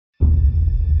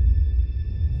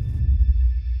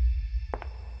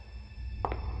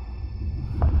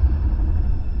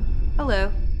Hello.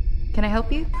 Can I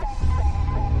help you?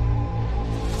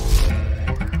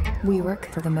 We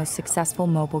work for the most successful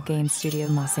mobile game studio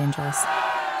in Los Angeles.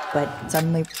 But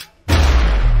suddenly,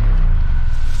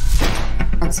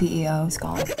 our CEO is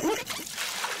gone.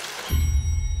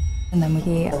 And then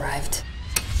he arrived.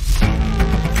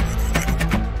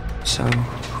 So,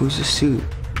 who's the suit?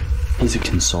 He's a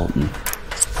consultant.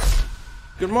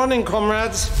 Good morning,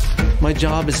 comrades. My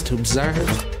job is to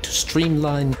observe, to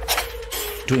streamline,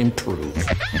 to improve.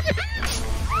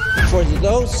 For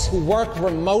those who work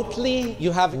remotely,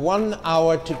 you have 1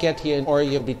 hour to get here or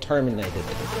you'll be terminated.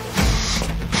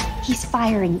 He's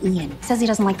firing Ian. Says he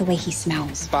doesn't like the way he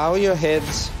smells. Bow your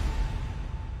heads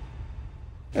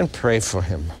and pray for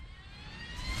him.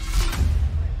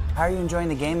 How are you enjoying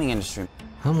the gaming industry?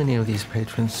 How many of these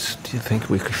patrons do you think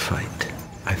we could fight?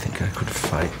 I think I could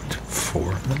fight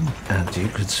 4 of them, and you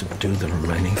could subdue the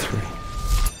remaining 3.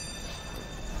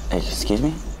 Excuse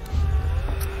me?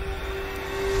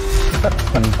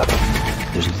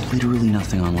 There's literally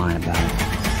nothing online about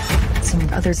it. Some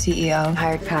other CEO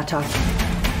hired Christoph,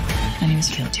 and he was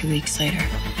killed 2 weeks later.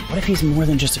 What if he's more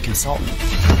than just a consultant?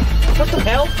 What the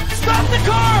hell? Stop the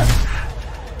car!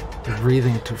 You're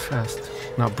breathing too fast.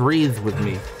 Now breathe with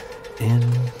me. In.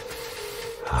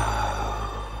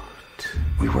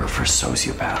 We work for a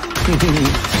sociopath.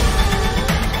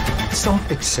 Some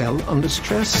excel under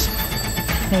stress.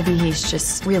 Maybe he's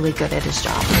just really good at his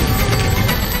job.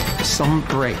 Some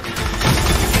break.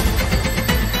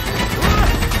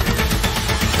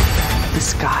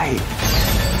 This guy,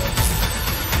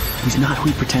 he's not who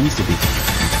he pretends to be.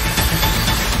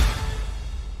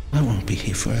 I won't be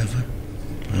here forever.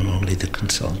 I'm only the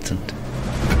consultant.